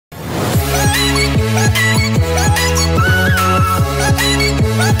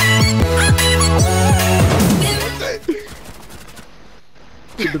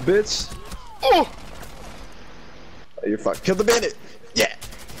Kill the bitch. Oh! You're fucked. Kill the bandit. Yeah.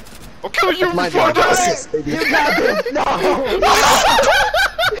 I'll kill you My before I bad. die! You got this.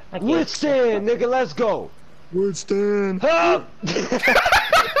 No. Winston, nigga, let's go. Winston. Huh?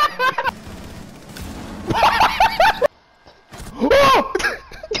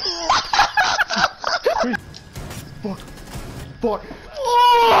 Fuck.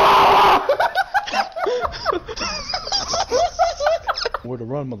 Where to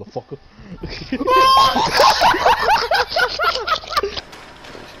run, motherfucker?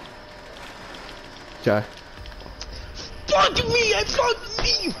 Okay. Fuck me, fuck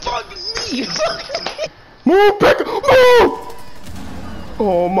me, fuck me, fuck me. Move, Becca, move!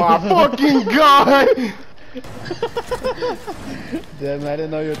 Oh my fucking god! Damn, I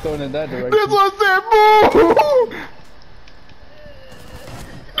didn't know you were throwing in that direction. That's what I said, move!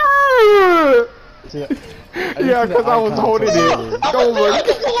 Yeah, because I was holding it. Over.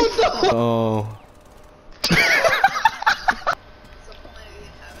 Oh.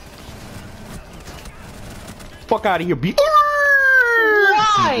 Fuck out of here, bitch.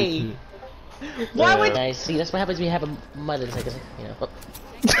 Why? Why would I see? That's what happens when you have a mother. It's like, you know.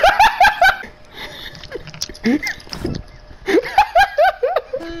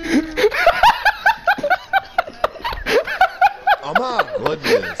 Oh my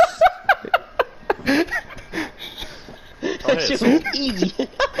goodness. That shit was easy.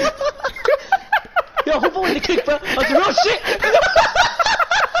 Yo, who pulling the kick, bro? That's the real shit.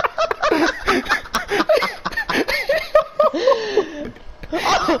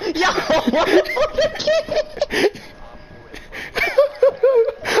 Oh, yo, what the kick?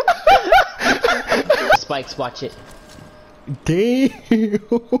 Spikes, watch it. Damn.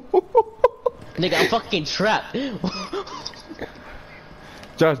 Nigga, I'm fucking trapped.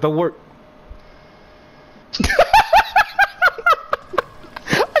 Josh, don't work.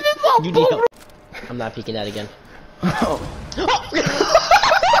 You need help. I'm not peeking that again. Oh.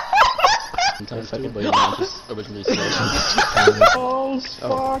 Oh,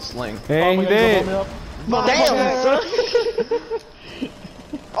 fuck. Sling. Hey, he dead. Damn, son.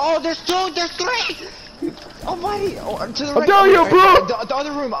 Oh, there's three! Almighty! Oh, to the right. down here, bro! The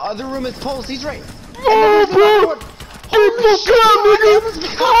other room is Pulse, he's right. Oh, bro! Oh, God,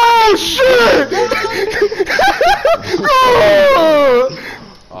 nigga! Oh, shit! Oh!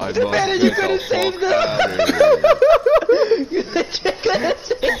 Man, you couldn't save them!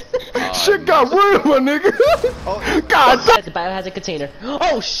 Shit got real, my nigga! Oh. God damn! The biohazard container.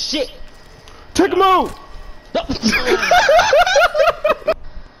 Oh shit! Take him out! No,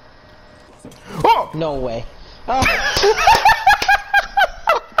 Oh! no way. Oh.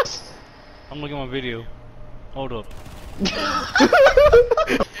 I'm looking at my video. Hold up.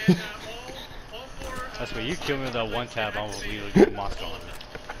 That's where you kill me with that one tab. I will immediately get Moscow on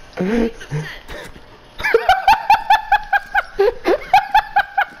it.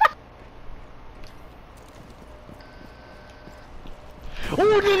 Oh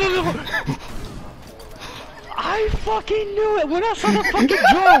no no no! I fucking knew it when I saw the fucking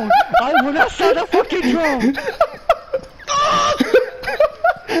drone. When I saw the fucking drone.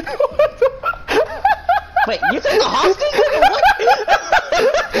 Wait, you took the hostage? What?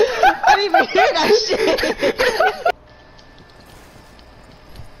 I didn't even hear that shit.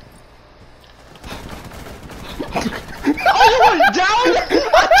 Oh, you went down?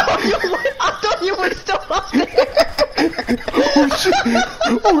 I thought you were still up there. Oh shit!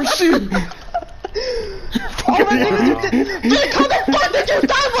 Oh shit! Oh my nigga, you did. Vic, how the fuck did you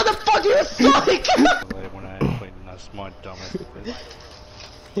die, motherfucker? You suck! When I played not smart, dumbass.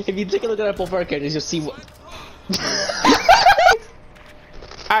 If you take a look at both of our characters, you'll see what.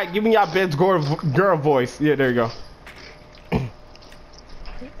 Alright, give me your best girl voice. Yeah, there you go.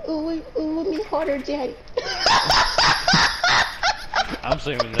 Ooh, me harder, daddy. I'm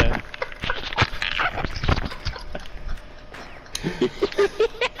saving that.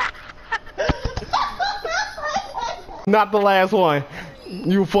 Not the last one.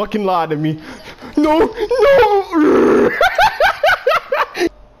 You fucking lied to me. No, no!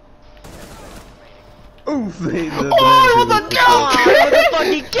 Oof, Oh, it was a joke! Oh, the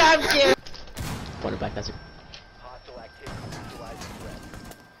fucking captain! Point it back, that's it.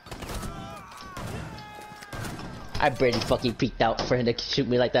 I barely fucking peeked out for him to shoot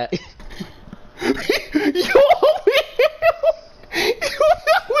me like that.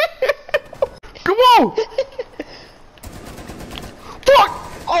 Come on! Fuck!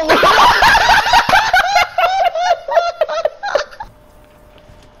 Oh!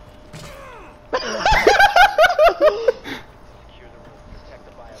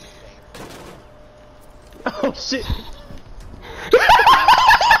 Oh shit!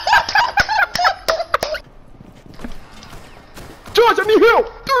 I need help!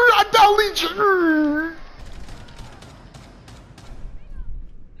 I down leech!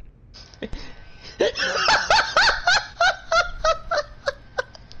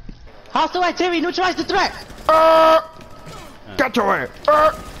 Hostile activity, neutralize the threat! Got your ass!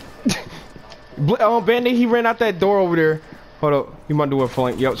 Bandit, he ran out that door over there. Hold up, he might do a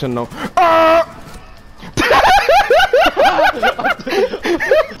flank. Yep, should know.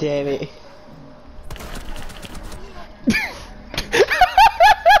 Damn it.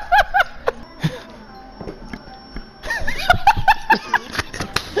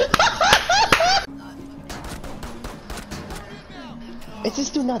 Is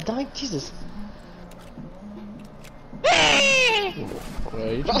this dude not dying? Jesus. Wait,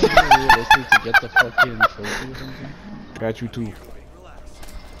 you trying to be realistic to get the fucking trophy or something? Got you too.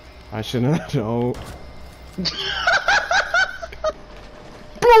 I shouldn't know.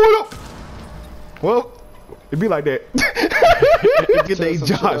 Blow it up! Well, it be like that. Get that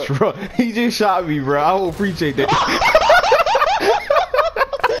Josh, bro. He just shot me, bro. I don't appreciate that.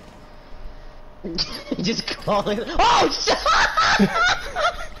 Just calling. Oh shit!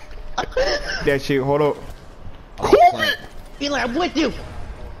 That shit, hold up. Eli, I'm with you!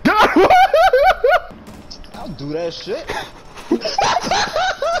 I'll do that shit.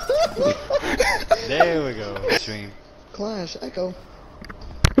 There we go, stream. Clash, Echo.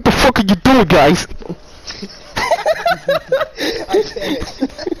 What the fuck are you doing, guys? I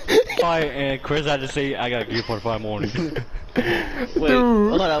can't. And Chris had to say, I got gear for 5 morning. Wait,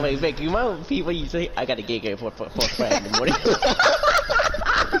 hold on, wait, Vic, you remember people you say, I got a gig for 5 in the morning?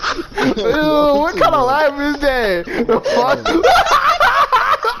 Ew, what kind of laugh is that? The fuck?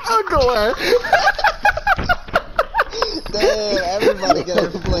 Go ahead. Damn, everybody get her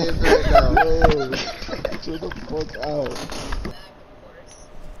playing right now. Chill the fuck out.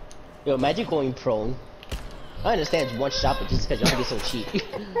 Yo, imagine going prone. I understand it's one shot, but just because y'all get so cheap.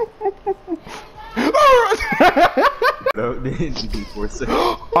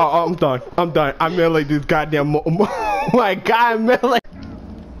 Oh, I'm done. I'm done. I melee this goddamn my guy melee.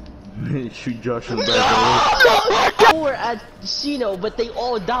 Shoot Josh in the back. They were at Shino, but they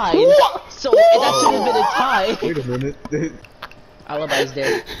all died. So that should have been a tie. Wait a minute. Alibi's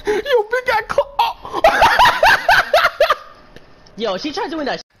there. Yo, big guy. Yo, she tried doing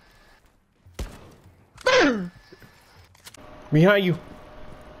that. Behind you.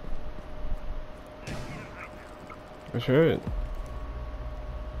 That's right.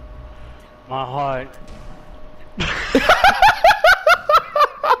 My heart.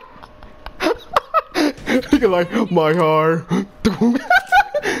 You're like, my heart.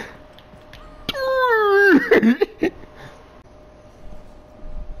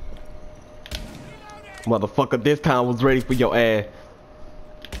 Motherfucker, this time was ready for your ass.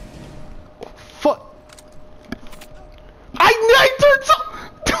 Fuck. I turned so.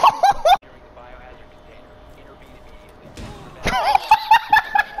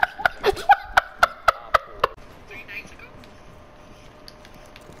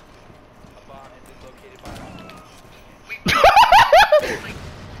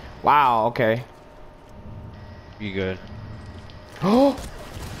 Wow, okay. You good? Oh!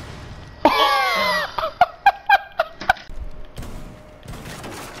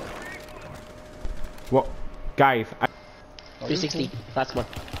 Well, guys, 360, last one.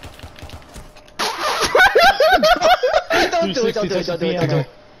 Don't do it, don't do it, don't do it, don't do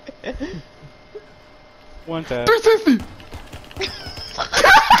it. One tap. 360!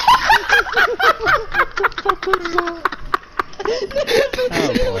 Oh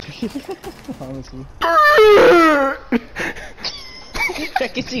boy. Honestly. I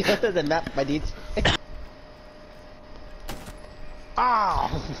can see under the map, my dudes. Ow!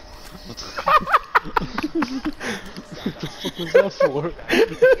 What the fuck was that for?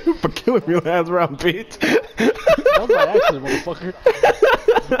 For killing me last round, bitch. That was by accident, motherfucker.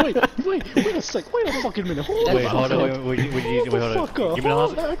 Wait a sec, wait a fucking minute. Hold on. Wait, hold on, wait, hold on. Give me the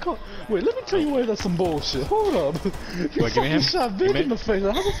hostage. Wait, let me tell you why that's some bullshit. Hold up. You Wait, give me him. shot Vic in the face.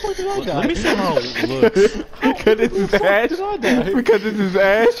 How the fuck did I die? Let me see how it looks. Because this is Ash. Did I die? Because this is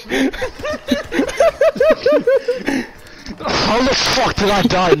Ash. How the fuck did I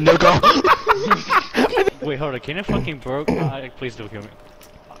die, nigga? Wait, hold on, can it fucking broke? Please don't kill me.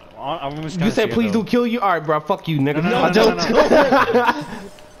 I'm just You said please do kill you? Alright, bro, fuck you, nigga. No, I joked.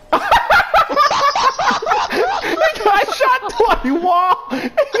 I shot through a wall.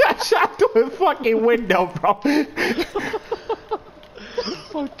 I shot through his fucking window, bro.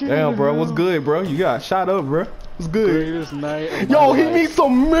 Damn, bro, what's good, bro? You got shot up, bro. What's good? Greatest night of Yo, my he life. needs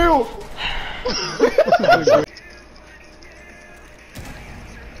some milk.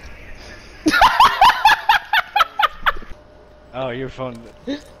 Oh, your phone.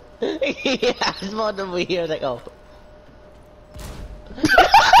 Yeah, I spawned over here like, oh.